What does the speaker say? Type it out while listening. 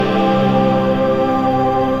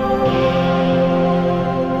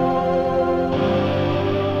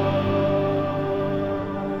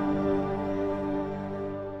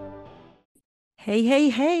Hey, hey,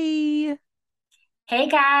 hey. Hey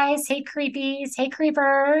guys, hey creepies, hey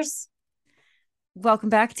creepers. Welcome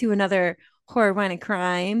back to another Horror, Wine, and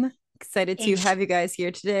Crime. Excited to H have you guys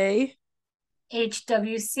here today.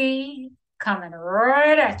 HWC coming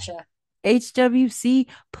right at you. HWC,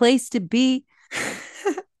 place to be.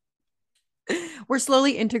 We're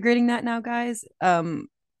slowly integrating that now, guys.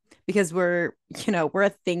 Because we're a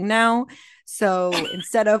thing now. So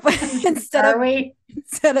instead of instead Are of we?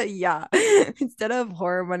 instead of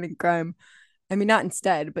Horror, Wine, and Crime, I mean, not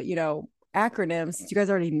instead, but acronyms, since you guys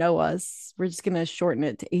already know us, we're just gonna shorten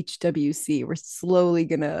it to HWC. We're slowly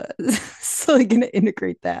gonna slowly gonna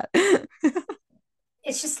integrate that.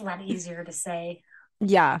 It's just a lot easier to say.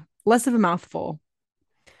 Yeah, less of a mouthful.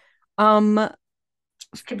 Um,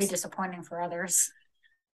 Could be disappointing for others.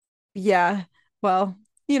 yeah, well,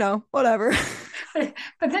 whatever. But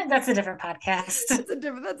that's a different podcast.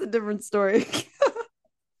 That's a different story.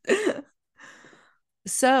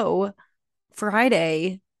 So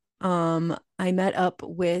Friday, I met up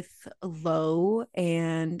with Lo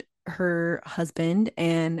and her husband,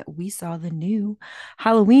 and we saw the new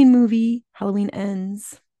Halloween movie, Halloween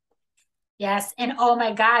Ends. Yes, and oh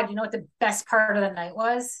my God, you know what the best part of the night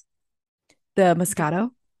was? The The, Moscato.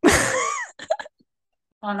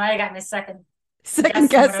 oh, now you got me second Second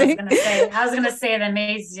guessing what I was guessing. gonna say. I was gonna say the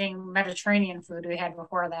amazing Mediterranean food we had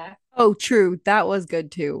before that. Oh, true. That was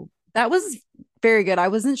good too. That was very good. I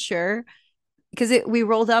wasn't sure because we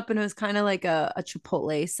rolled up and it was kind of like a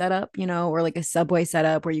Chipotle setup, or like a Subway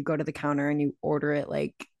setup where you go to the counter and you order it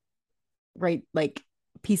like right like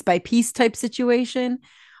piece by piece type situation.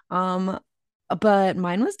 Um, but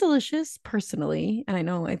mine was delicious personally, and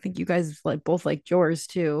I think you guys like both liked yours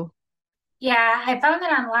too. Yeah, I found it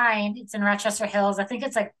online. It's in Rochester Hills. I think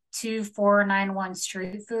it's like 2491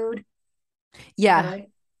 Street Food. Yeah, The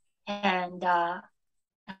and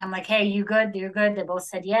I'm like, hey, you good? You're good. They both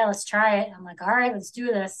said, yeah, let's try it. I'm like, all right, let's do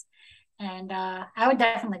this. And I would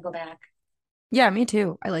definitely go back. yeah, me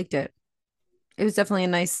too. I liked it. It was definitely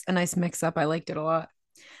a nice mix up. I liked it a lot.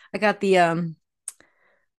 I got the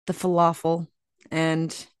falafel,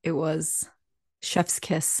 and it was chef's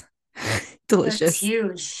kiss. It's Delicious.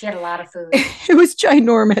 huge. She had a lot of food. It was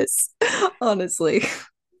ginormous, honestly.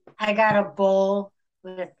 I got a bowl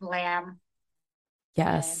with lamb, and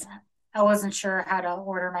Yes. I wasn't sure how to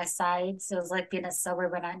order my sides. It was like being a Subway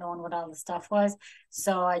but not knowing what all the stuff was.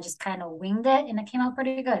 So I just kind of winged it, and it came out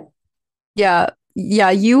pretty good. Yeah. Yeah.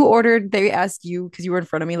 You ordered, they asked you because you were in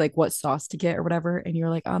front of me, like what sauce to get or whatever. And you're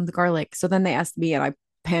like, the garlic. So then they asked me and I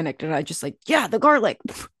panicked and I just like, yeah, the garlic.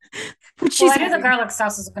 What Well, she's I knew the having. garlic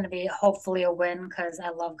sauce was going to be hopefully a win because I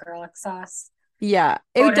love garlic sauce. Yeah.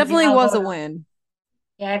 Go It to the, definitely I'll was go a to, win.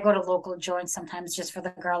 yeah, I go to local joints sometimes just for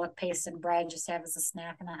the garlic paste and bread, just to have as a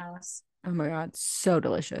snack in the house. Oh my God. So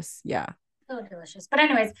delicious. Yeah. So delicious. But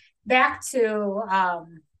anyways, back to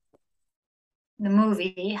the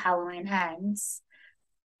movie Halloween Ends.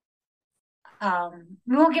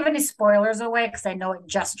 We won't give any spoilers away because I know it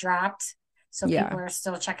just dropped, so people Yeah. are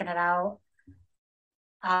still checking it out.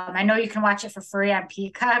 I know you can watch it for free on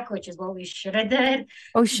Peacock, which is what we should have did.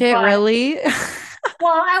 Oh shit, But really?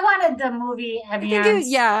 well, I wanted the movie I think it, ambience.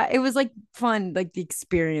 yeah, it was like fun, like the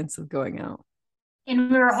experience of going out.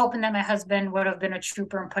 And we were hoping that my husband would have been a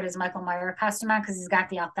trooper and put his Michael Myers costume on because he's got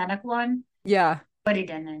the authentic one, Yeah. but he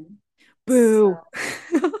didn't. Boo.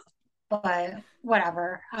 So, but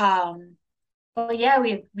whatever. But yeah,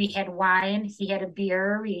 we had wine. He had a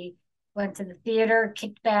beer. We went to the theater,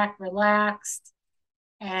 kicked back, relaxed,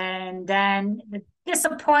 and then the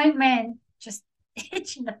disappointment just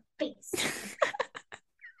hit you in the face.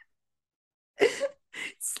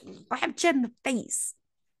 Slapped you in the face.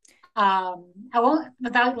 I won't,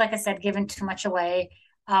 without, like I said, giving too much away.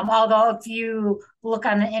 Although if you look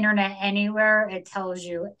on the internet anywhere, it tells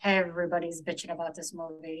you everybody's bitching about this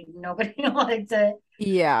movie. Nobody liked it.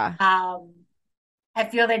 Yeah. Um, I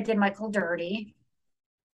feel they did Michael dirty.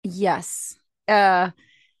 Yes.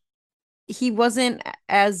 He wasn't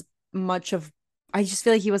as much of I just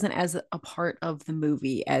feel like he wasn't as a part of the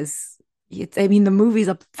movie as I mean the movie's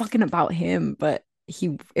a fucking about him, but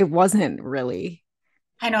it wasn't really.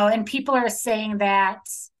 I know, and people are saying that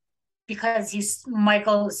because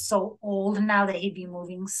Michael is so old now that he'd be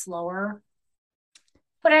moving slower.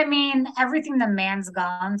 But I mean, everything the man's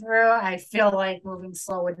gone through, I feel like moving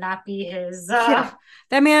slow would not be his Yeah.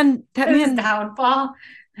 That man downfall.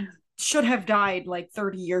 should have died like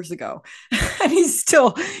 30 years ago. And he's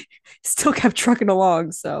still kept trucking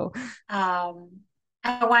along, so Um,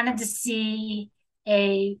 I wanted to see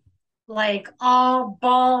a like all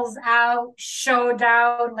balls out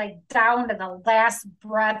showdown, like down to the last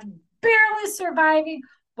breath, barely surviving,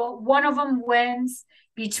 but one of them wins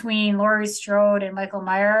between Laurie Strode and Michael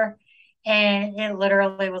Meyer, and it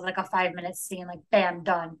literally was like a 5 minute scene, like bam,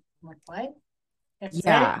 done. I'm like, what? That's it?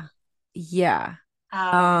 Yeah. Yeah.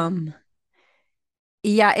 Um, Um,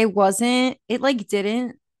 yeah, it wasn't, it like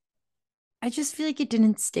didn't, I just feel like it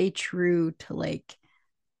didn't stay true to like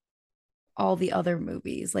all the other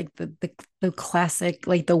movies, like the classic,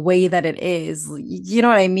 like the way that it is. You know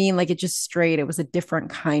what I mean? Like it just straight, it was a different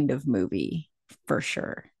kind of movie for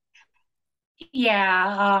sure.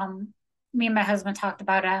 yeah, me and my husband talked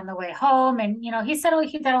about it on the way home, and he said, oh,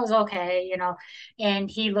 he thought it was okay, and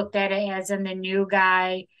he looked at it as in the new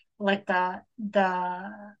guy, like the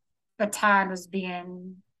baton was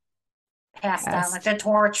being passed down, like Past the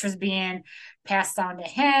torch was being passed down to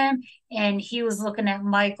him, and he was looking at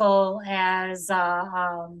Michael as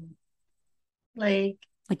like,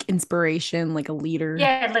 like inspiration, like a leader.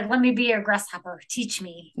 yeah, like let me be a grasshopper, teach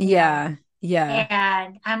me. Yeah. Yeah.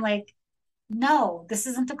 And I'm like, no, this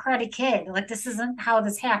isn't the Karate Kid. Like, this isn't how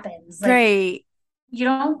this happens. Like, Right. you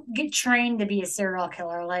don't get trained to be a serial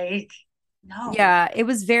killer. Like, no. Yeah, it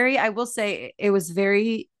was very, I will say it was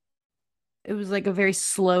very, it was like a very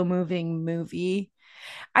slow moving movie.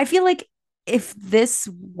 I feel like if this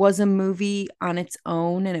was a movie on its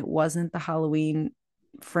own and it wasn't the Halloween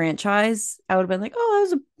franchise, I would have been like, oh,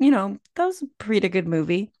 that was that was a pretty good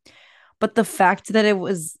movie. But the fact that it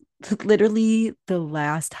was literally the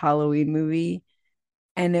last Halloween movie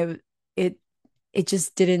and it it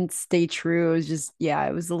just didn't stay true. It was just, yeah,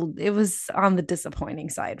 it was on the disappointing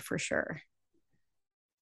side for sure.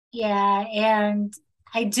 Yeah. And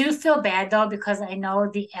I do feel bad though, because I know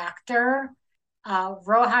the actor,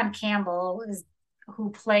 Rohan Campbell, is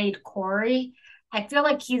who played Corey. I feel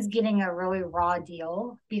like he's getting a really raw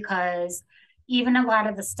deal because even a lot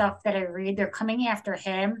of the stuff that I read, they're coming after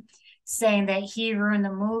him, saying that he ruined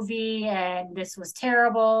the movie and this was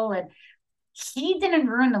terrible. And he didn't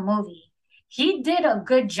ruin the movie. He did a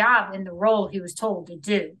good job in the role he was told to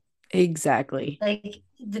do. Exactly. Like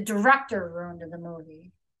the director ruined the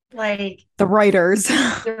movie. Like The writers.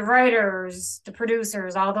 the writers, the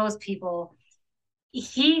producers, all those people,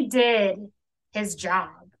 he did his job.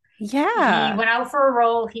 He Yeah. went out for a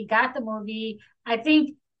role, he got the movie. I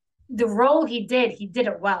think the role he did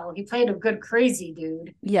it well. He played a good crazy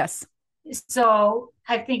dude. Yes. So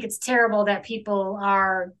I think it's terrible that people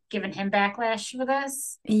are giving him backlash for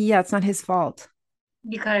this Yeah, it's not his fault.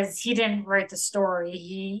 because he didn't write the story.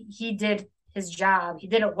 He did his job. He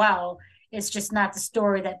did it well. It's just not the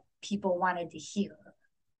story that people wanted to hear.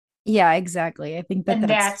 Yeah, exactly. I think that And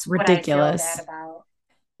that's that's what I feel bad ridiculous. about.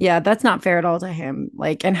 Yeah, that's not fair at all to him.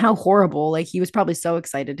 Like, and how horrible. Like, he was probably so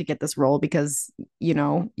excited to get this role because,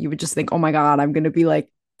 you would just think, oh my God, I'm going to be like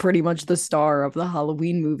pretty much the star of the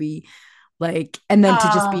Halloween movie. Like, and then to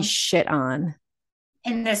just be Um, shit on.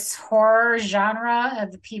 in this horror genre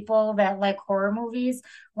of the people that like horror movies,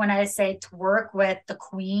 when I say to work with the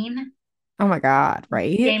Queen, Oh my God.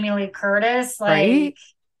 Right. Jamie Lee Curtis, like Right.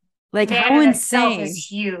 Like, that how in itself is insane.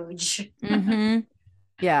 huge. Hmm.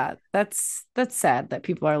 Yeah, that's sad that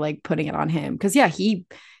people are like putting it on him because yeah, he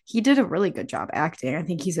did a really good job acting. I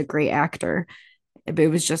think he's a great actor. But it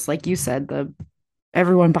was just like you said, the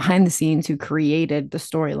everyone behind the scenes who created the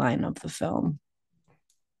storyline of the film.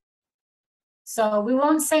 So we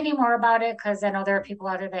won't say any more about it because I know there are people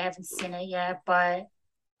out there that haven't seen it yet, but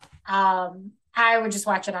I would just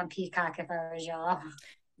watch it on Peacock if I was y'all.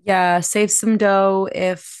 Yeah, save some dough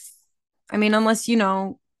if I mean, unless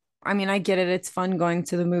I mean, I get it. It's fun going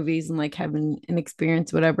to the movies and like having an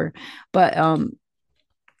experience, whatever. But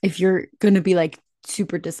if you're gonna be like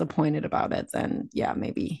super disappointed about it, then yeah,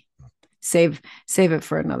 maybe save save it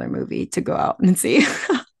for another movie to go out and see.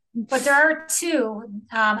 But there are two.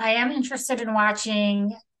 I am interested in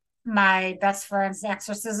watching my best friend's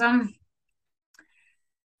Exorcism,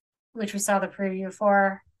 which we saw the preview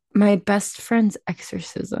for. My best friend's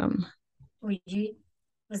exorcism. You,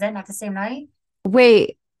 was that not the same night?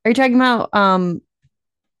 Wait, are you talking about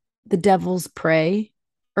the devil's prey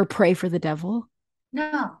or pray for the devil?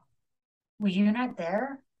 No. Were you not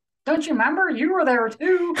there? Don't you remember? You were there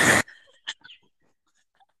too.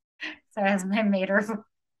 So as my mater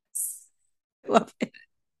voice. Love it.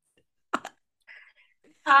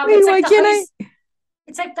 Wait, It's like why can't I?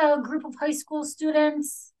 it's like the group of high school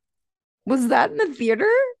students. Was that in the theater?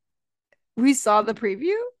 We saw the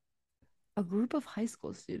preview. A group of high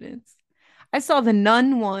school students. I saw the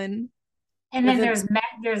nun one And with then it.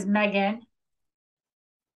 there's Megan,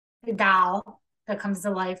 the doll that comes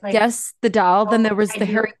to life. Like, Yes, the doll. Then there oh, was I do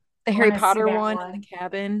the Harry want to see Potter that one in the one.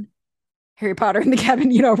 cabin. Harry Potter in the cabin,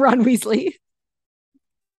 Ron Weasley.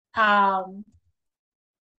 Um,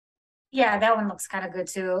 Yeah, that one looks kind of good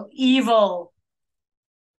too. Evil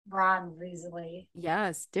Ron Weasley.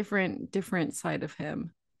 Yes, different side of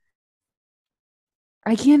him.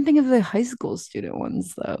 I can't think of the high school student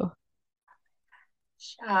ones though.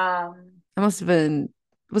 Um, I must have been,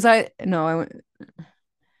 was I, no, I went,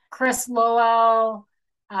 Chris Lowell,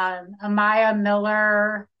 Amaya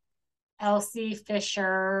Miller, Elsie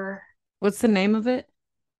Fisher, what's the name of it?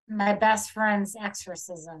 My Best Friend's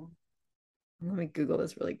Exorcism. Let me Google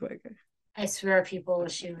this really quick. I swear people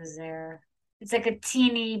she was there. It's like a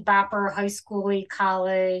teeny bopper, high schooly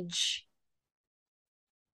college.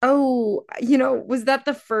 Oh, was that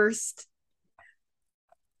the first?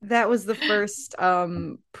 That was the first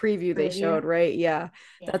preview they showed, Preview. right? Yeah.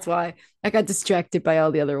 Yeah. That's why I got distracted by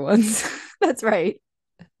all the other ones. That's right.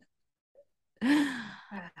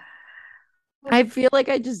 I feel like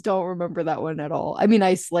I just don't remember that one at all. I mean,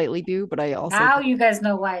 I slightly do, but I also Now you guys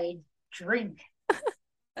know why I drink.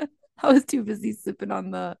 I was too busy sipping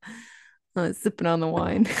on the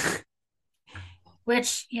wine.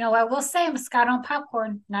 Which, I will say Moscato and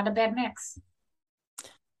popcorn, not a bad mix.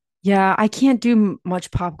 Yeah, I can't do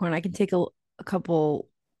much popcorn. I can take a couple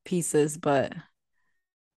pieces, but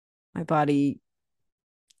my body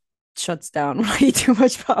shuts down when I eat too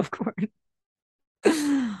much popcorn.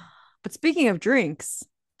 But speaking of drinks,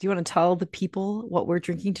 do you want to tell the people what we're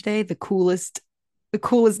drinking today? The coolest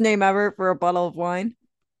name ever for a bottle of wine.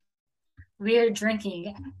 We are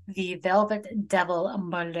drinking the Velvet Devil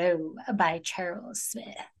Merlot by Charles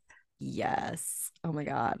Smith. Yes. Oh my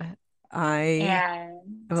God. I And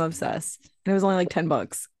am obsessed. And it was only like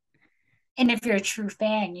 $10. if you're a true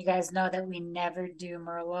fan, you guys know that we never do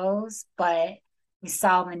Merlots, but we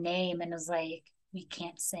saw the name and it was like, we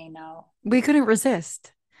can't say no. We couldn't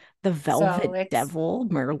resist. The So Velvet it's Devil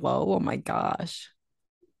Merlot. Oh my gosh.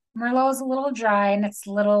 Merlot's a little dry and it's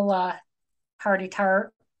a little party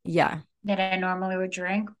tart Yeah. that I normally would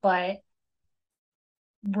drink, but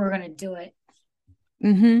we're gonna do it.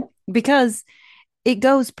 Because it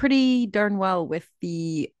goes pretty darn well with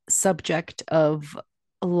the subject of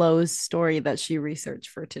Lowe's story that she researched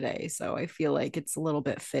for today. So I feel like it's a little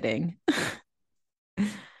bit fitting.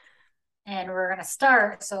 And we're gonna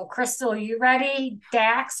start. So Crystal, you ready?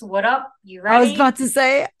 Dax, what up? You I was ready? about to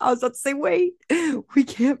say, wait, we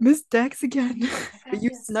can't miss Dex again. I But got you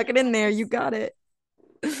this. snuck I it in got there. You this. got it.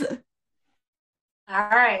 All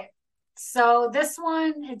right. So this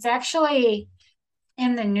one, it's actually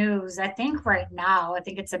in the news. I think right now. I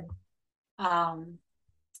think it's a um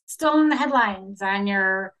still in the headlines on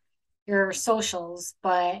your socials,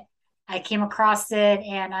 but I came across it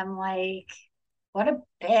and I'm like, what a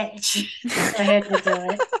bitch. So I had to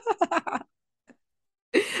do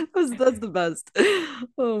it. That's the best.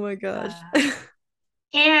 Oh my gosh. Uh,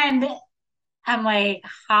 and I'm like,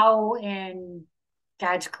 how in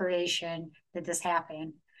God's creation did this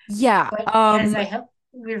happen? Yeah. But as I hope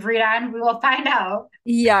we read on, we will find out.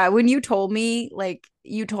 Yeah, when you told me like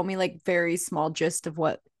very small gist of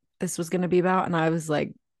what this was going to be about, and I was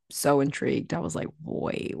like so intrigued. I was like,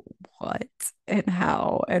 wait, what and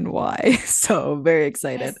how and why? So very I,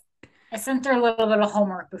 excited. I sent her a little bit of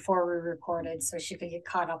homework before we recorded so she could get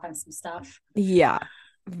caught up on some stuff. Yeah,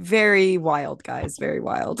 very wild, guys, very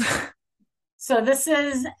wild. So this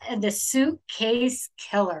is the suitcase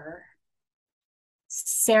killer,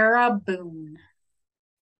 Sarah Boone.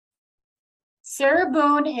 Sarah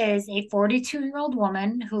Boone is a 42-year-old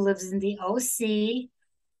woman who lives in the OC,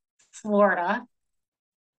 Florida,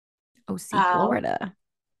 OC, uh, Florida.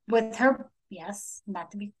 with her, yes,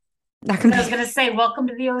 not to be, Not because gonna I was be going to say, welcome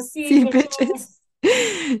to the OC, see bitches.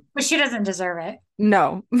 bitches. But she doesn't deserve it.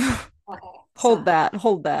 No. Okay, Hold so, that.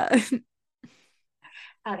 Hold that.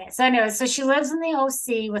 okay. So, anyway, so she lives in the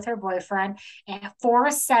OC with her boyfriend at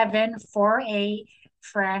 4748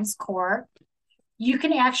 France Court. You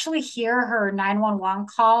can actually hear her 911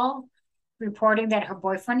 call reporting that her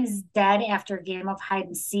boyfriend is dead after a game of hide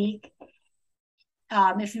and seek.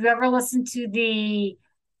 If you've ever listened to the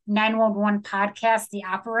 911 podcast, The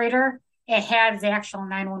Operator, it has the actual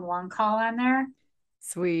 911 call on there.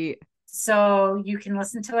 Sweet. So you can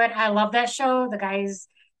listen to it. I love that show. The guys,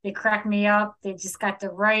 they crack me up. They just got the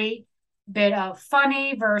right bit of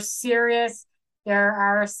funny versus serious. There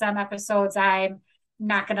are some episodes I'm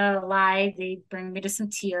not gonna lie, they bring me to some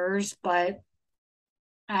tears, but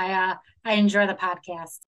I enjoy the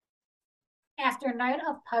podcast. After a night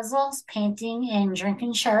of puzzles, painting, and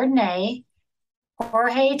drinking Chardonnay,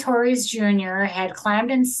 Jorge Torres Jr. had climbed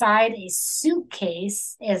inside a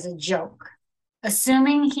suitcase as a joke,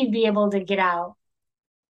 assuming he'd be able to get out.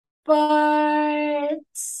 But,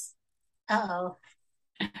 uh-oh.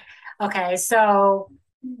 Okay, so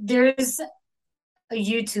there's a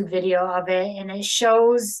YouTube video of it, and it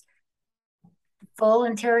shows full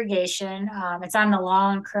interrogation. It's on the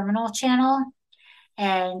Law and Criminal channel.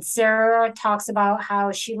 And Sarah talks about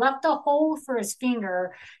how she left a hole for his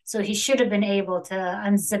finger, so he should have been able to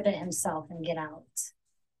unzip it himself and get out.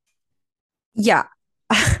 Yeah.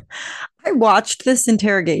 I watched this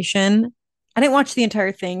interrogation. I didn't watch the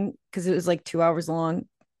entire thing because it was like 2 hours long,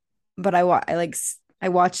 but I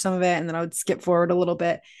watched some of it and then I would skip forward a little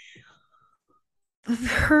bit.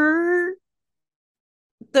 Her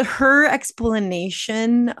her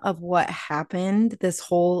explanation of what happened, this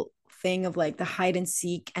whole thing of like the hide and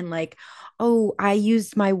seek and like, oh, I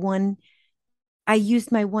used my one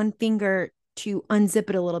finger to unzip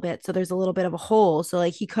it a little bit so there's a little bit of a hole so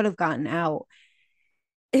like he could have gotten out.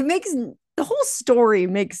 It makes the whole story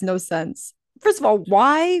makes no sense. First of all,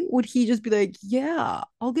 why would he just be like, yeah,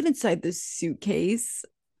 I'll get inside this suitcase?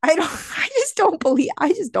 I just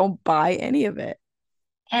don't buy any of it.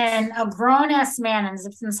 And a grown ass man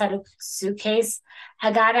unzips inside a suitcase.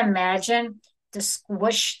 I gotta imagine the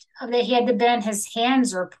squish that he had to bend. His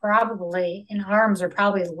hands are probably and arms are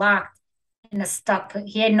probably locked in a stuck.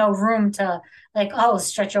 He had no room to like, oh,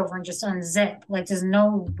 stretch over and just unzip. Like there's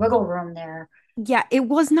no wiggle room there. Yeah, it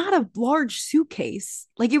was not a large suitcase.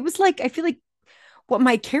 Like it was like I feel like what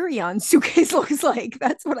my carry-on suitcase looks like.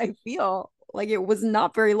 That's what I feel. Like it was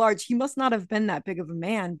not very large. He must not have been that big of a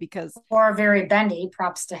man because Or very bendy.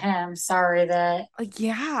 Props to him. Sorry that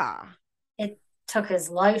yeah. it took his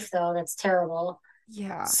life though. That's terrible.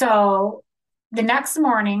 Yeah. So the next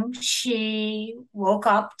morning, she woke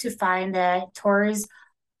up to find that Tori's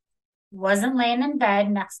wasn't laying in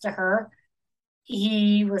bed next to her.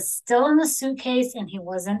 He was still in the suitcase and he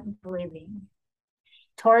wasn't breathing.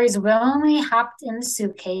 Tori's willingly hopped in the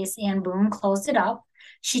suitcase and Boone closed it up.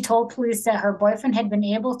 She told police that her boyfriend had been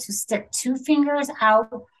able to stick two fingers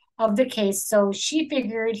out of the case, so she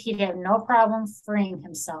figured he'd have no problem freeing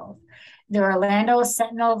himself. The Orlando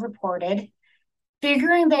Sentinel reported.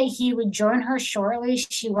 Figuring that he would join her shortly,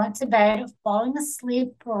 she went to bed, falling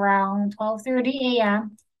asleep around 12:30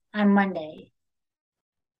 a.m. on Monday.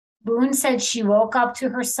 Boone said she woke up to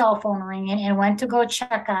her cell phone ringing and went to go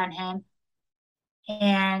check on him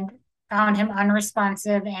and found him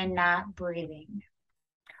unresponsive and not breathing.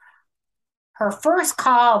 Her first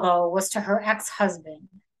call, though, was to her ex-husband,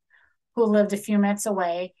 who lived a few minutes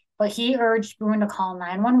away, but he urged Boone to call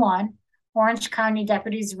 911. Orange County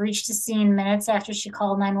deputies reached the scene minutes after she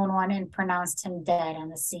called 911 and pronounced him dead on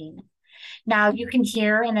the scene. Now you can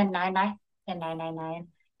hear in the 999,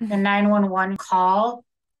 the 911 call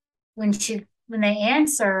when they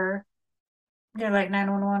answer, they're like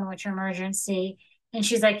 911, what's your emergency? And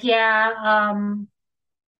she's like, yeah,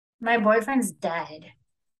 my boyfriend's dead.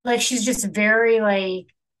 Like she's just very like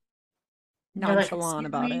they're like, Nonchalant excuse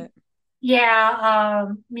about me. it. Yeah,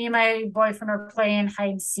 me and my boyfriend are playing hide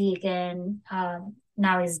and seek and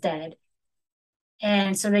now he's dead.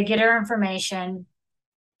 And so they get her information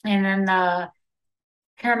and then the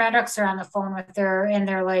paramedics are on the phone with her and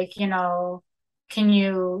they're like, can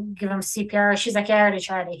you give him CPR? She's like, yeah, I already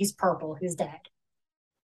tried it. He's purple. He's dead.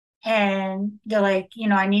 And they're like,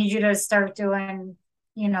 I need you to start doing,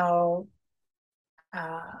 you know,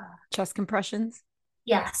 uh, Chest compressions.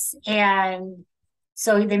 yes. And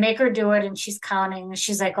so they make her do it and she's counting.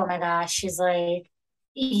 She's like, oh my gosh. She's like,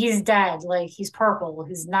 he's dead. Like he's purple.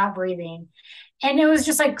 He's not breathing. And it was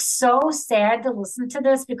just like so sad to listen to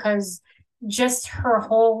this because just her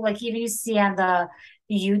whole, like even you see on the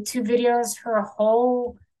YouTube videos, her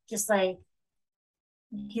whole just like,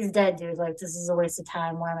 he's dead, dude. Like this is a waste of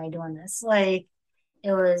time. Why am I doing this? Like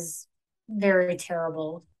it was very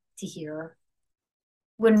terrible to hear.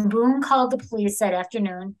 When Boone called the police that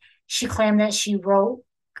afternoon, she claimed that she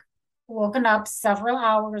woken up several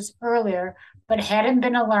hours earlier, but hadn't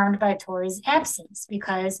been alarmed by Tori's absence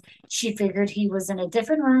because she figured he was in a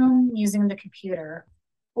different room using the computer.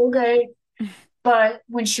 Okay. But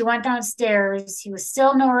when she went downstairs, he was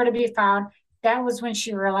still nowhere to be found. That was when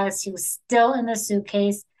she realized he was still in the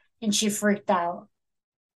suitcase and she freaked out.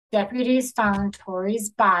 Deputies found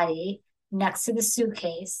Tori's body next to the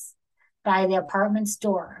suitcase by the apartment's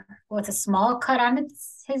door with a small cut on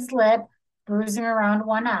his lip, bruising around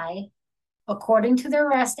one eye. According to the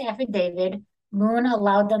arrest affidavit, Moon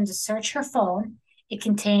allowed them to search her phone. It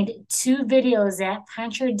contained two videos that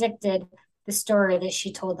contradicted the story that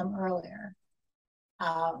she told them earlier.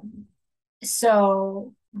 Um,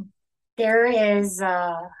 so there is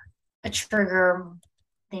a trigger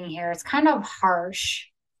thing here. It's kind of harsh.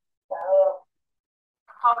 Oh,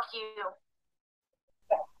 fuck you.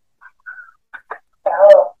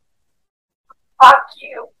 Oh, fuck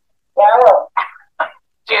you. Oh,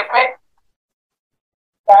 stupid.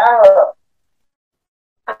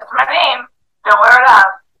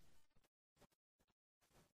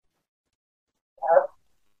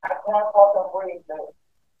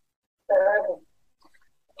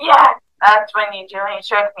 Yeah, that's when you really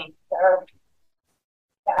trick me.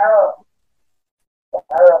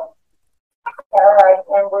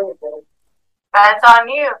 That's on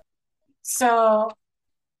you. So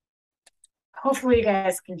hopefully you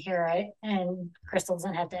guys can hear it and Crystal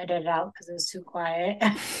doesn't have to edit it out because it was too quiet.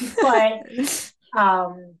 But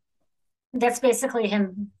that's basically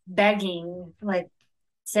him begging, like,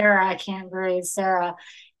 Sarah, I can't breathe, Sarah.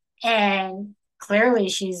 And clearly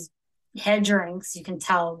she's had drinks. You can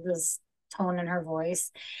tell this tone in her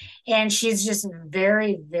voice. And she's just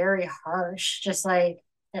very, very harsh, just like,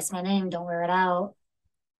 that's my name, don't wear it out.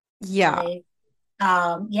 Yeah. Like,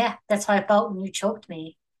 yeah, that's how I felt when you choked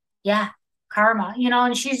me. Yeah, karma,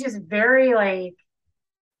 and she's just very like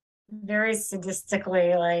very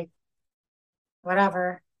sadistically like,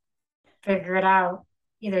 whatever, figure it out.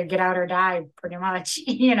 Either get out or die, pretty much,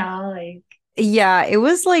 like Yeah, it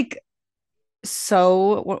was like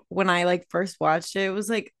when I like first watched it, it was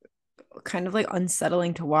like kind of like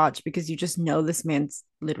unsettling to watch because you just know this man's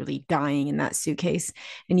literally dying in that suitcase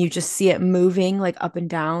and you just see it moving like up and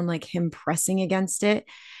down, like him pressing against it.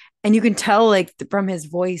 And you can tell like from his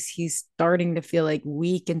voice, he's starting to feel like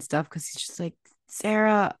weak and stuff because he's just like,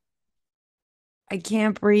 Sarah, I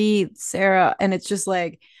can't breathe, Sarah. And it's just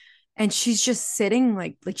like, and she's just sitting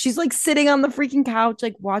like she's like sitting on the freaking couch,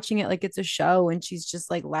 like watching it like it's a show, and she's just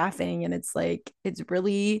like laughing. And it's like, it's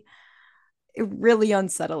really, really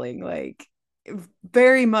unsettling. Like,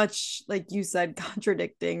 very much like you said,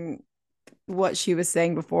 contradicting what she was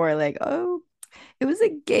saying before. Like, oh, it was a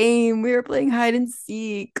game. We were playing hide and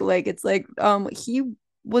seek. Like, it's like, he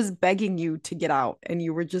was begging you to get out and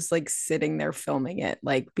you were just like sitting there filming it,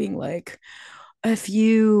 like being like, F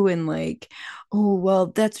you, and like, oh, well,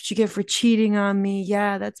 that's what you get for cheating on me.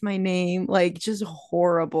 Yeah, that's my name. Like, just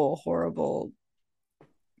horrible, horrible.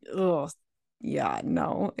 Oh, yeah,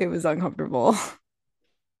 no, it was uncomfortable.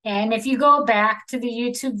 and if you go back to the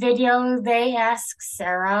YouTube video, they ask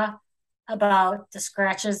Sarah about the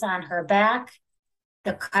scratches on her back,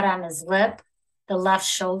 the cut on his lip, the left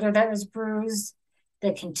shoulder that was bruised,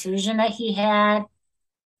 the contusion that he had.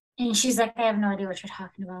 And she's like, I have no idea what you're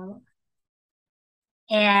talking about.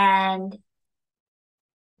 And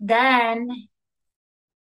then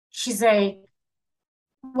she's like,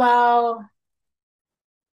 well,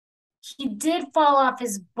 he did fall off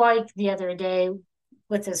his bike the other day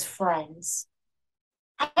with his friends.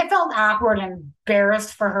 I felt awkward and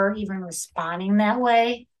embarrassed for her even responding that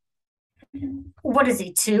way. What is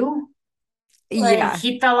he, 2? Like, Yeah.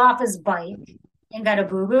 he fell off his bike and got a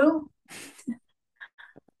boo boo.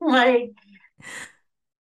 Like,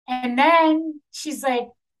 and then she's like,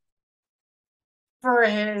 for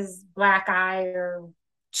his black eye or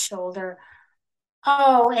shoulder.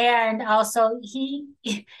 Oh, and also he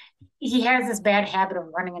has this bad habit of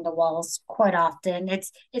running into walls quite often.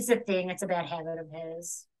 It's a thing. It's a bad habit of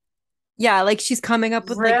his. Yeah, like she's coming up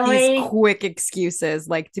with like these Really, quick excuses,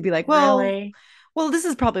 like to be like, really. well, this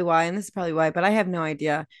is probably why, and this is probably why, but I have no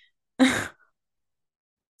idea.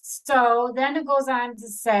 So then it goes on to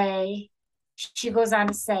say, she goes on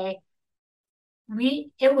to say,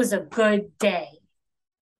 it was a good day.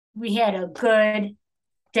 We had a good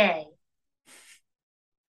day.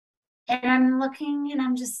 And I'm looking and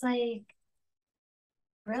I'm just like,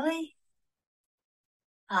 really?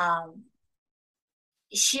 Um,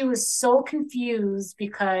 she was so confused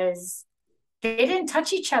because they didn't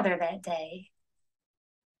touch each other that day.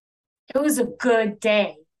 It was a good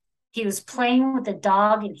day. He was playing with the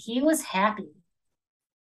dog and he was happy.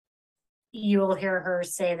 You'll hear her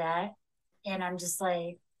say that. And I'm just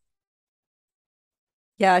like,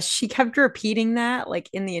 Yeah, she kept repeating that, like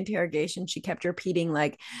in the interrogation, she kept repeating,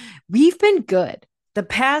 like, we've been good. The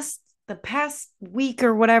past week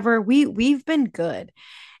or whatever, we've been good.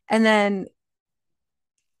 And then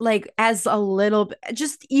like as a little bit,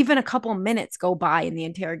 just even a couple minutes go by in the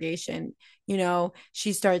interrogation,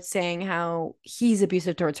 she starts saying how he's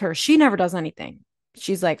abusive towards her. She never does anything.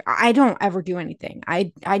 She's like, I don't ever do anything.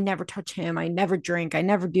 I never touch him. I never drink. I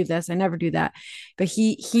never do this. I never do that. But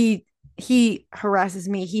he harasses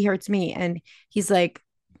me. He hurts me. And he's like,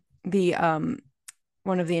 the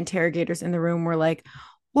one of the interrogators in the room were like,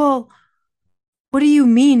 well, what do you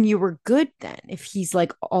mean you were good then if he's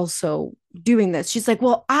like also doing this? She's like,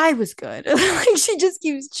 well, I was good. Like, she just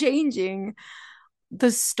keeps changing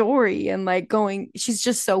the story and like going, she's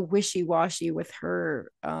just so wishy-washy with her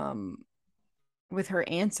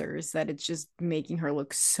answers that it's just making her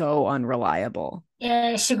look so unreliable.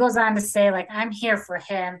 and she goes on to say, like, I'm here for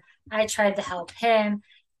him. I tried to help him.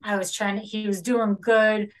 He was doing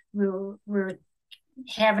good. We were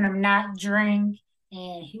having him not drink.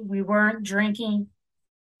 and we weren't drinking,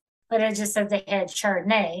 but it just said they had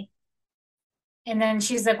Chardonnay. And then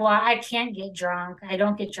she's like, well, I can't get drunk. I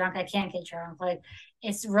don't get drunk. I can't get drunk. Like,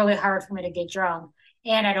 it's really hard for me to get drunk.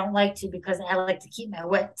 And I don't like to because I like to keep my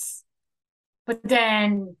wits. But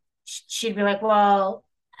then she'd be like, well,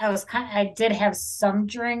 I did have some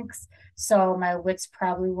drinks. So my wits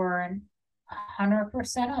probably weren't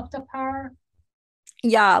 100% up to par.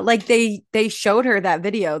 Yeah, like they showed her that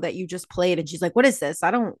video that you just played and she's like, "What is this? I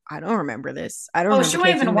don't remember this. I don't Oh, remember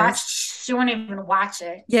taking this." she won't even watch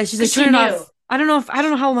it Yeah, she's like, because "Turn she it knew. off." I don't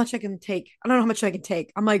know how much I can take. I don't know how much I can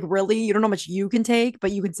take. I'm like, "Really? You don't know how much you can take, but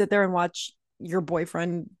you can sit there and watch your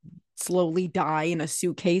boyfriend slowly die in a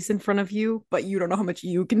suitcase in front of you, but you don't know how much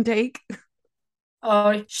you can take?"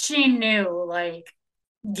 Oh, she knew, like,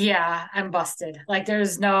 yeah, I'm busted. Like,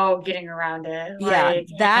 there's no getting around it. Yeah, Like,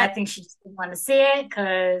 and I that think she just didn't want to see it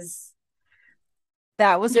because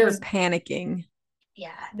that was her there's, panicking.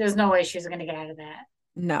 yeah, there's no way she was going to get out of that.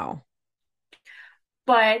 No.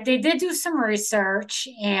 But they did do some research,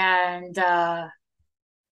 and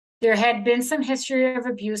there had been some history of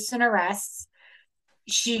abuse and arrests.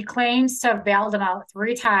 She claims to have bailed him out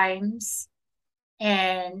 3 times.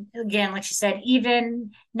 And again, like she said,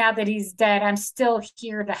 even now that he's dead, I'm still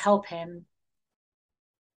here to help him.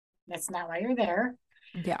 That's not why you're there.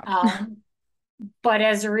 Yeah. Um, but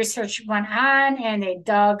as the research went on and they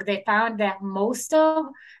dug, they found that most of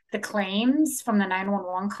the claims from the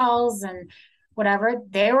 911 calls and whatever,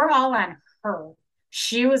 they were all on her.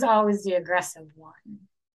 She was always the aggressive one.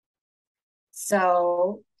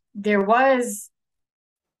 So there was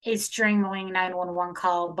a strangling 911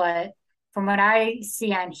 call, but from what I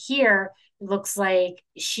see on here, it looks like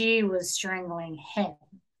she was strangling him.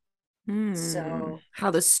 So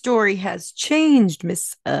How the story has changed,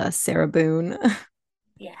 Miss Sarah Boone.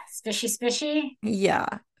 yeah, fishy, fishy. Yeah,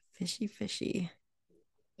 fishy, fishy.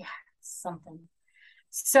 Yeah, something.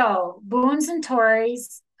 So Boone's and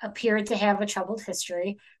Torrey's appeared to have a troubled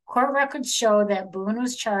history. Court records show that Boone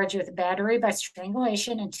was charged with battery by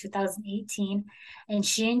strangulation in 2018, and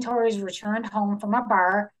she and Torrey's returned home from a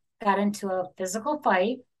bar, got into a physical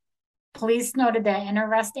fight. Police noted that in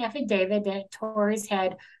arrest affidavit that Torrey's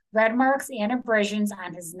had red marks and abrasions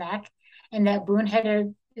on his neck, and that Boone had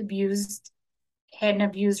an abused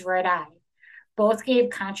right eye. Both gave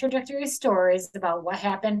contradictory stories about what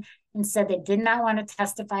happened and said they did not want to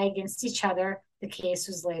testify against each other. The case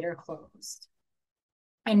was later closed.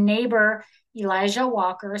 A neighbor, Elijah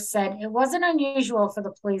Walker, said it wasn't unusual for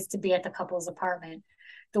the police to be at the couple's apartment.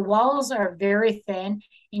 The walls are very thin,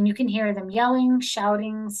 and you can hear them yelling,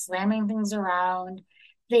 shouting, slamming things around.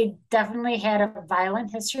 They definitely had a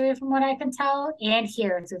violent history, from what I can tell, and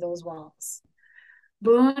hear through those walls.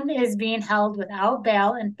 Boone is being held without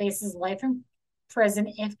bail and faces life in prison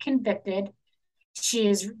if convicted. She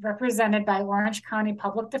is represented by Orange County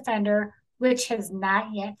Public Defender, which has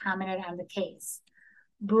not yet commented on the case.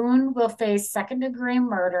 Boone will face second-degree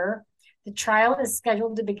murder. The trial is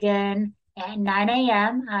scheduled to begin at 9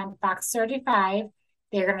 a.m. on Fox 35.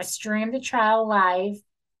 They're going to stream the trial live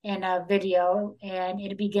in a video, and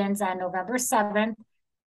it begins on November 7th,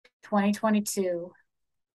 2022.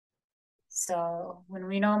 So when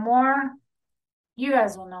we know more, you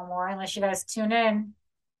guys will know more, unless you guys tune in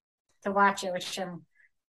to watch it, which I'm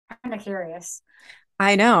kind of curious.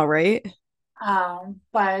 I know, right?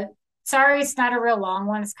 But sorry, it's not a real long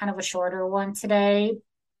one. It's kind of a shorter one today.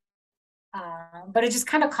 But it just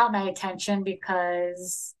kind of caught my attention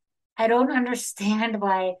because I don't understand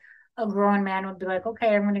why a grown man would be like,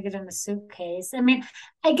 okay, I'm going to get in the suitcase. I mean,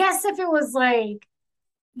 I guess if it was like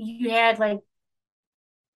you had like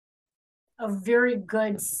a very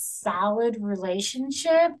good, solid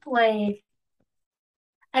relationship, like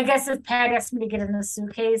I guess if Pat asked me to get in the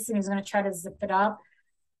suitcase and he's going to try to zip it up,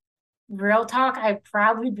 real talk, I'd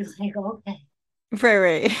probably be like, okay. Right,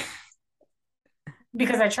 right.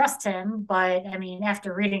 Because I trust him, but I mean,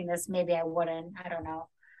 after reading this, maybe I wouldn't. I don't know.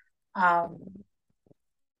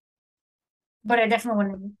 But I definitely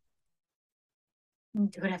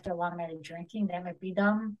wouldn't do it after a long night of drinking. That might be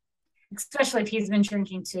dumb, especially if he's been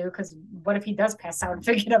drinking too. Because what if he does pass out and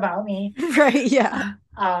forget about me? Right, yeah.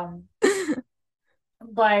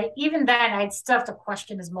 But even then, I'd still have to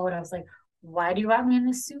question his motives. Like, why do you want me in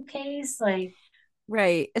this suitcase? Like,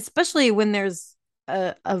 right. Especially when there's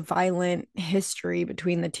a violent history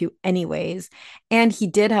between the two, anyways. And he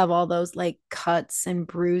did have all those like cuts and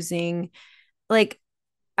bruising. Like,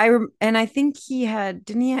 and I think he had,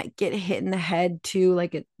 didn't he get hit in the head too?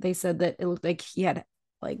 Like, they said that it looked like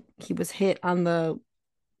he was hit on the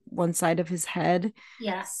one side of his head.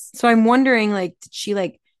 yes. So I'm wondering, like, did she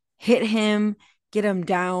like hit him, get him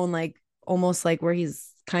down, like almost like where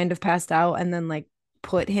he's kind of passed out and then like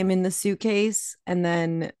put him in the suitcase and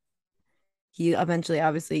then he eventually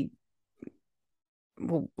obviously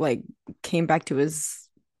like came back to his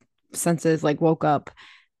senses, like woke up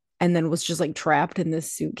and then was just like trapped in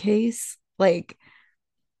this suitcase. Like,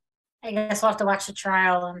 I guess we'll have to watch the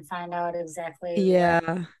trial and find out exactly what yeah,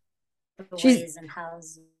 the she's ways and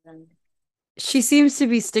hows and she seems to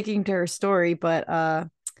be sticking to her story, but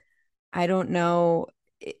I don't know.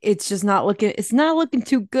 It's just not looking. It's not looking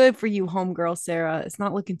too good for you, homegirl Sarah. It's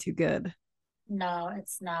not looking too good. no,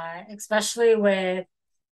 it's not. Especially with,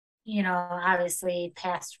 obviously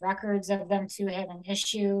past records of them two having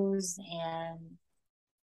issues and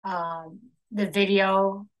um the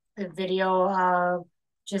video of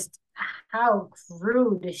just how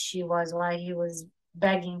crude she was while he was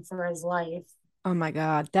begging for his life. Oh my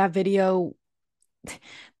god, that video.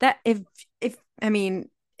 That if I mean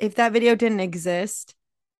if that video didn't exist,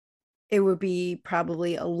 it would be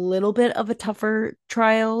probably a little bit of a tougher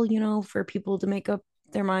trial, for people to make up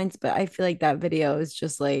their minds. But I feel like that video is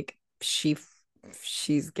just like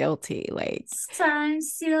she's guilty. Like Signed,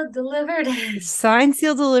 sealed, delivered. signed,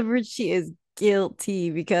 seal, delivered. She is guilty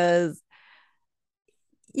because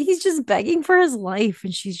he's just begging for his life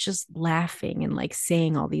and she's just laughing and like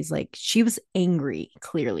saying all these like she was angry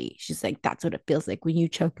clearly. She's like, that's what it feels like when you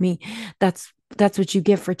choke me. That's what you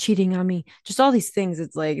get for cheating on me. Just all these things.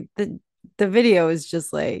 It's like the video is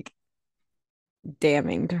just like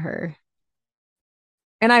damning to her.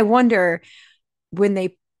 And I wonder when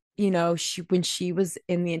they, when she was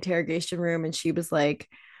in the interrogation room and she was like,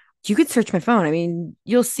 you could search my phone. I mean,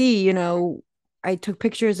 you'll see, I took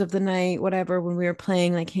pictures of the night, whatever, when we were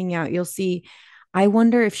playing, like hanging out. You'll see. I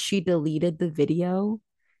wonder if she deleted the video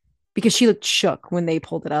because she looked shook when they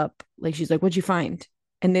pulled it up. Like she's like, "What'd you find?"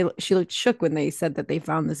 And she looked shook when they said that they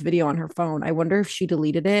found this video on her phone. I wonder if she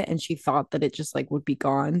deleted it and she thought that it just like would be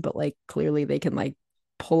gone, but like clearly they can like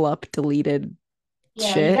pull up deleted Yeah,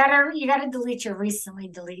 you shit. gotta delete your recently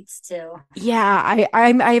deletes too. Yeah,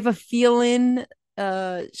 I have a feeling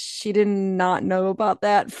she did not know about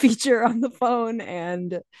that feature on the phone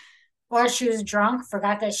and Or she was drunk,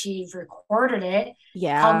 forgot that she recorded it, called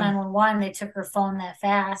yeah, 911. They took her phone that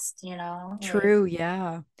fast, like, true,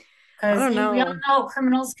 yeah. I because don't we all know. know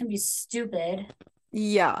criminals can be stupid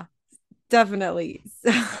Yeah, definitely.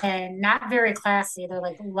 and not very classy. They're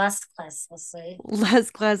like less classlessly.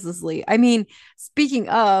 Less classlessly. I mean, speaking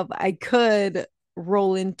of, I could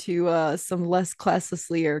roll into some less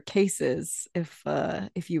classlessly cases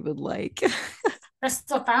if you would like.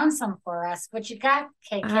 Crystal found some for us. What you got,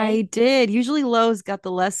 KK? I did. Usually Lowe's got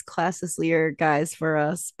the less classlessly guys for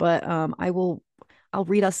us, but I'll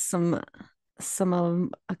read us some of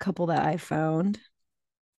a couple that I found.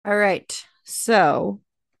 All right. So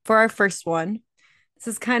for our first one, this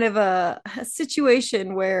is kind of a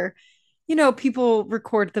situation where, people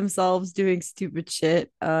record themselves doing stupid shit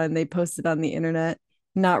and they post it on the internet,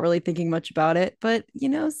 not really thinking much about it. But,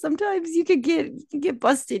 sometimes you can get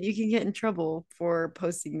busted. You can get in trouble for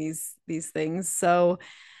posting these things. So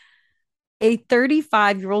a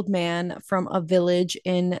 35-year-old man from a village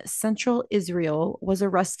in central Israel was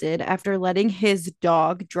arrested after letting his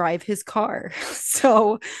dog drive his car.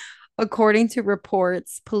 So according to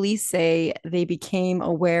reports, police say they became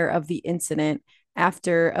aware of the incident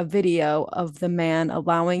after a video of the man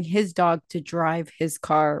allowing his dog to drive his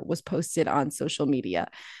car was posted on social media.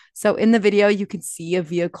 So in the video, you can see a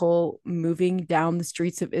vehicle moving down the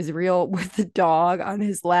streets of Israel with the dog on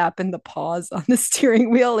his lap and the paws on the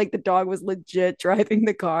steering wheel. Like the dog was legit driving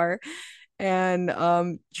the car.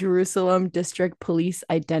 And Jerusalem District Police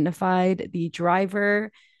identified the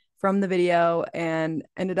driver from the video and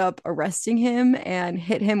ended up arresting him and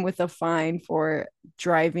hit him with a fine for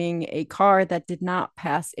driving a car that did not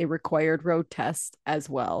pass a required road test as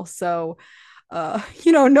well. So,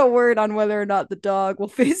 no word on whether or not the dog will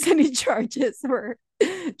face any charges for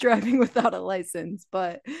driving without a license,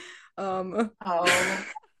 but Oh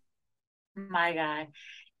my God.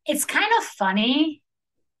 It's kind of funny,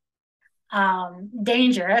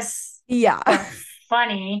 dangerous, yeah, but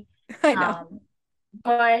funny. I know. Um,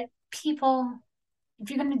 but people, if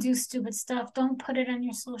you're gonna do stupid stuff, don't put it on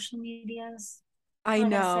your social medias. I What I say.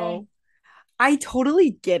 know. I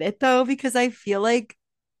totally get it though because I feel like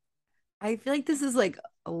this is like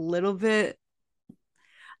a little bit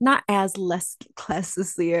not as less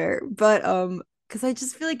classless, but because I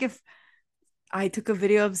just feel like if I took a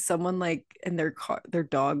video of someone like and their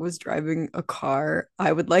dog was driving a car,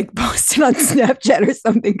 I would like post it on Snapchat or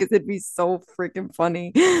something because it'd be so freaking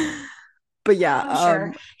funny. But yeah, I'm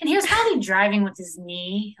sure. And he was probably driving with his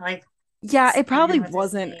knee, like Yeah, it steering probably with his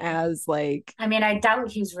wasn't knee. as like I mean, I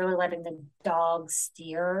doubt he was really letting the dog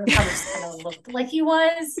steer. It probably just kind of looked like he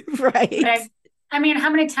was. But right. I mean, how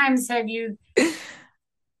many times have you,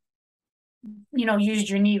 used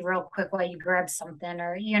your knee real quick while you grab something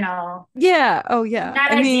or, Yeah. Oh yeah.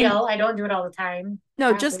 not I mean, ideal. I don't do it all the time.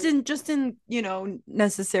 no, just Athlete. in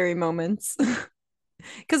necessary moments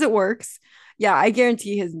because it works. Yeah, I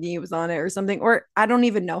guarantee his knee was on it or something. Or I don't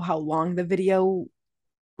even know how long the video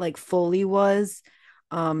like fully was.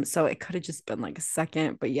 So it could have just been like a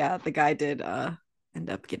second, but yeah, the guy did end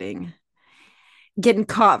up getting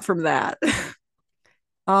caught from that.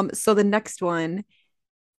 So the next one,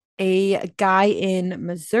 a guy in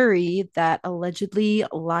Missouri that allegedly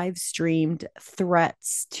live streamed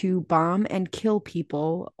threats to bomb and kill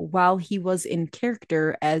people while he was in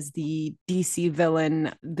character as the DC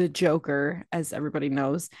villain, the Joker, as everybody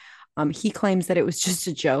knows. He claims that it was just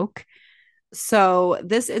a joke. So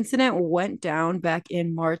this incident went down back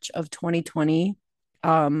in March of 2020,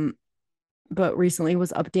 um, but recently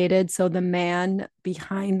was updated. So the man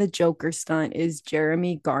behind the Joker stunt is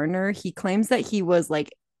Jeremy Garner. He claims that he was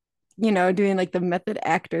like, doing like the method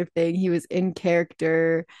actor thing. He was in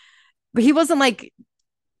character, but he wasn't like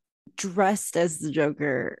dressed as the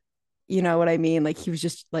Joker. You know what I mean? Like he was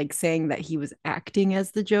just like saying that he was acting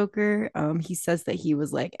as the Joker. He says that he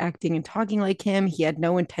was like acting and talking like him. He had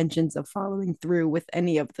no intentions of following through with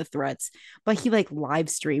any of the threats, but he like live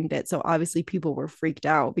streamed it. So obviously people were freaked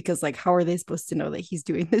out because like how are they supposed to know that he's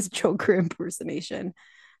doing this Joker impersonation?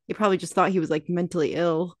 They probably just thought he was like mentally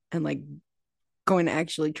ill and like going to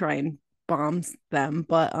actually try and bomb them.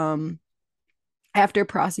 But after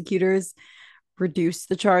prosecutors reduced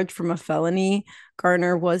the charge from a felony,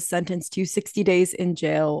 Garner was sentenced to 60 days in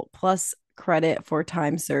jail plus credit for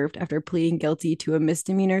time served after pleading guilty to a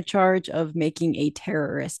misdemeanor charge of making a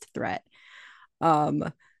terrorist threat.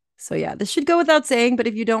 Um, so yeah, this should go without saying, but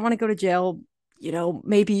if you don't want to go to jail,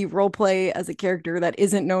 maybe role play as a character that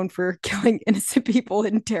isn't known for killing innocent people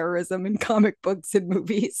in terrorism in comic books and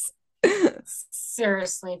movies.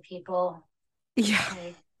 Seriously, people. Yeah.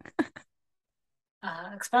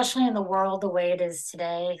 Like, especially in the world the way it is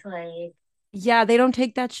today. Like, Yeah, they don't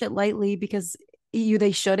take that shit lightly because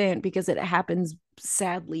they shouldn't because it happens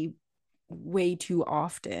sadly way too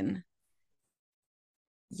often.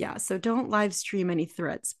 Yeah, so don't live stream any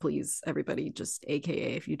threats, please, everybody, just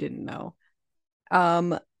AKA if you didn't know.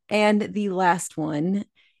 Um, and the last one,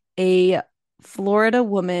 a Florida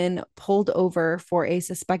woman pulled over for a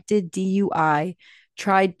suspected DUI,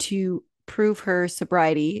 tried to prove her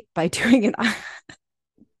sobriety by doing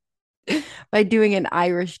an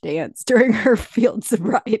Irish dance during her field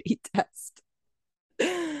sobriety test.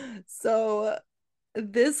 So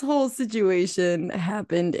this whole situation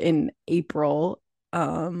happened in April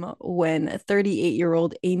when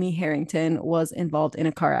 38-year-old Amy Harrington was involved in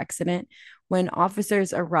a car accident. When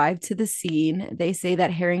officers arrived to the scene, they say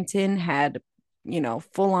that Harrington had,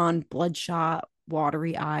 full on bloodshot,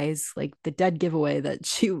 watery eyes, like the dead giveaway that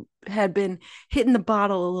she had been hitting the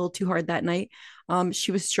bottle a little too hard that night.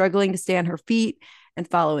 She was struggling to stay on her feet and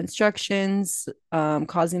follow instructions,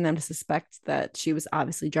 causing them to suspect that she was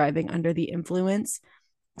obviously driving under the influence.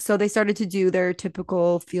 So they started to do their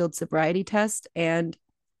typical field sobriety test, and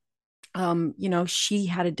she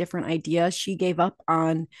had a different idea. She gave up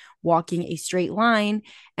on walking a straight line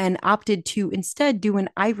and opted to instead do an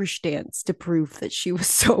Irish dance to prove that she was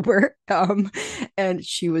sober. And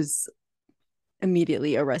she was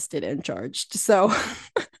immediately arrested and charged. So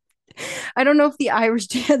I don't know if the Irish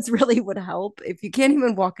dance really would help. If you can't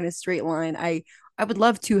even walk in a straight line, I would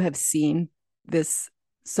love to have seen this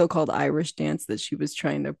so-called Irish dance that she was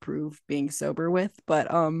trying to prove being sober with,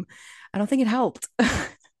 but I don't think it helped.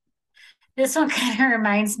 this one kind of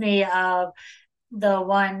reminds me of the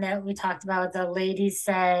one that we talked about. The lady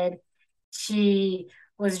said she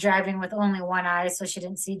was driving with only one eye, so she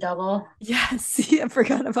didn't see double. Yes, yeah, I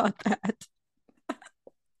forgot about that.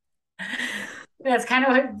 That's kind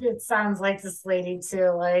of what it sounds like this lady too.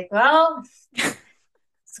 Like, well,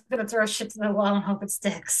 it's gonna throw shit to the wall and hope it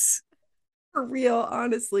sticks. For real,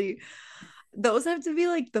 honestly. Those have to be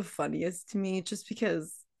like the funniest to me just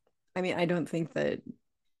because I mean, I don't think that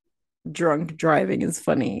drunk driving is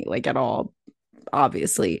funny like at all,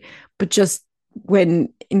 obviously, but just when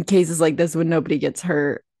in cases like this when nobody gets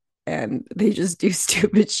hurt and they just do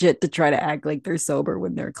stupid shit to try to act like they're sober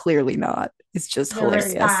when they're clearly not. It's just The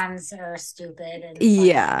hilarious. response are stupid and funny for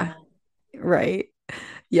Yeah, that. right.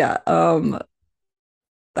 Yeah.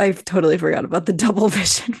 I've totally forgot about the double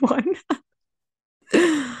vision one.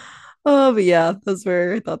 Oh, but yeah,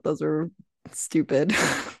 I thought those were stupid.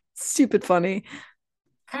 Stupid funny.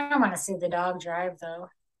 Kind of want to see the dog drive though.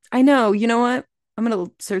 I know. You know what? I'm gonna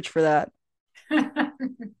search for that.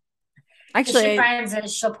 If she Actually, finds it,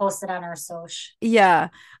 she'll post it on her social. yeah,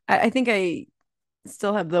 I think I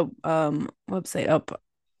still have the website up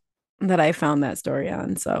that I found that story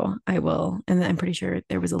on. So I will, and I'm pretty sure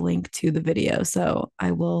there was a link to the video. So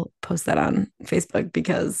I will post that on Facebook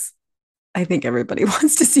because I think everybody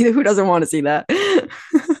wants to see it. Who doesn't want to see that?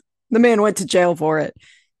 The man went to jail for it.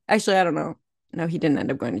 Actually, I don't know. No, he didn't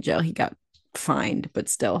end up going to jail. He got fined, but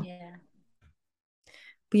still. Yeah.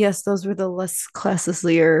 But yes, those were the less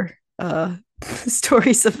classislier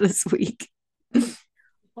stories of this week.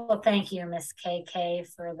 Well, thank you, Miss KK,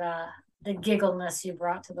 for the giggleness you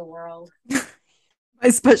brought to the world. My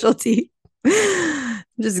specialty.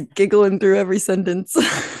 Just giggling through every sentence.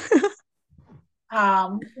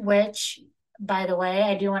 Which, by the way,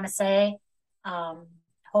 I do want to say,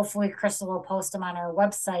 hopefully Crystal will post them on our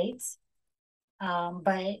website.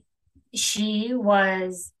 But she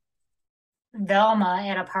was Velma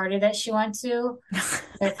at a party that she went to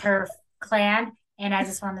with her clan, and I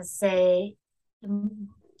just want to say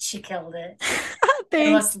she killed it. It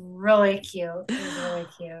Thanks. was really cute. It was really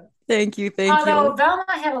cute. Thank you. Although Velma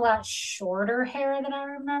had a lot shorter hair than I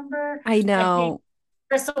remember. I I think know.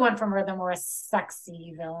 Crystal went from her the more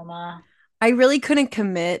sexy Velma. I really couldn't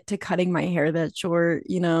commit to cutting my hair that short.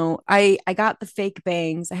 I got the fake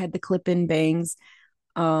bangs. I had the clip-in bangs,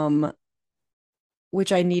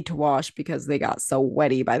 which I need to wash because they got so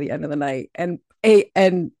wetty by the end of the night.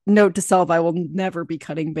 And note to self, I will never be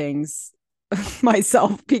cutting bangs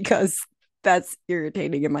myself because that's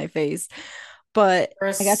irritating in my face. But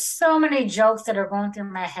There's I got so many jokes that are going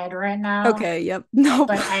through my head right now. okay, yep. No,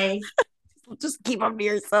 But I just keep them to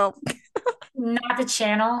yourself. not the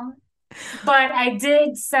channel. But I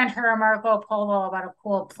did send her a Marco Polo about a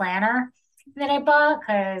cool planner that I bought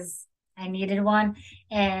because I needed one.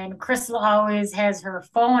 And Crystal always has her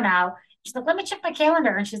phone out. She's like, let me check my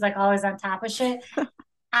calendar. And she's like always on top of shit.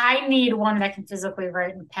 I need one that can physically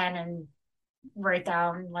write in pen and write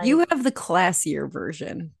down like You have the classier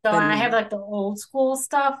version. so I have like the old school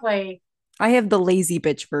stuff. Like I have the lazy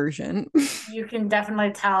bitch version. you can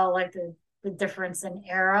definitely tell like the difference in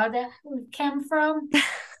era that we came from.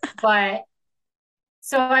 But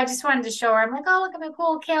so I just wanted to show her. I'm like, oh, look at my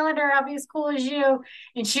cool calendar. I'll be as cool as you.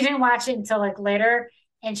 And she didn't watch it until like later.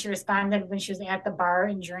 And she responded when she was at the bar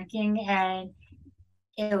and drinking. And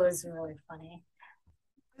it was really funny.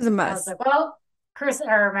 It was a I mess. was like, well, Chris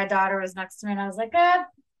or my daughter was next to me. And I was like,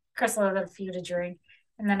 Crystal has a few to drink.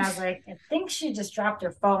 And then I was like, I think she just dropped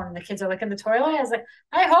her phone. And the kids are like in the toilet. I was like,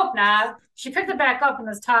 I hope not. She picked it back up and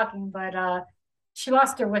was talking, but she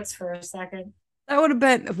lost her wits for a second. That would have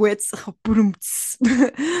been wits.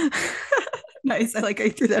 Nice. I like how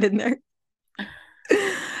you threw that in there.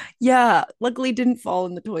 Yeah, luckily didn't fall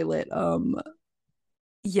in the toilet.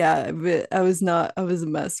 Yeah, but I was a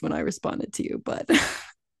mess when I responded to you, but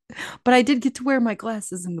but I did get to wear my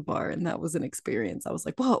glasses in the bar, and that was an experience. I was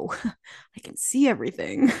like, whoa, I can see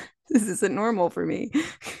everything. This isn't normal for me.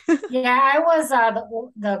 Yeah, I was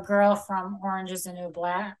the girl from Orange is the New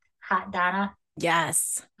Black, Hot Donna.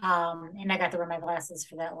 Yes. And I got to wear my glasses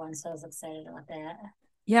for that one, so I was excited about that.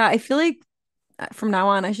 Yeah, I feel like from now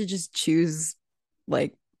on I should just choose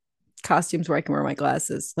like costumes where I can wear my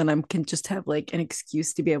glasses. Then I can just have like an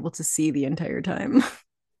excuse to be able to see the entire time.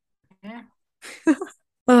 Yeah.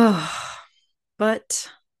 Oh, but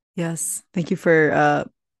yes, thank you for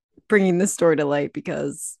bringing this story to light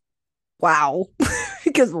because wow.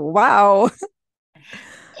 Because wow.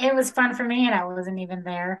 It was fun for me, and I wasn't even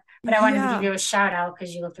there. But I wanted to give Yeah. you a shout out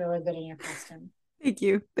because you looked really good in your costume. Thank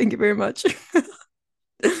you. Thank you very much.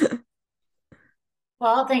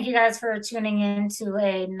 Well, thank you guys for tuning in to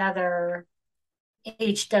another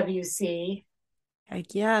HWC. Heck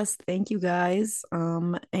yes. Thank you guys.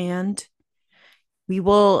 And we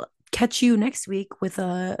will catch you next week with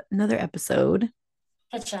another episode.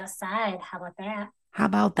 Catch you outside. How about that? How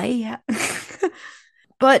about that?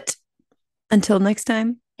 But until next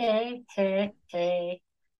time, Hey, hey, hey.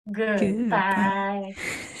 goodbye. Goodbye.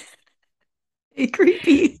 Hey,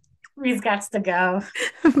 creepy. We've got to go.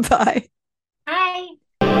 Bye.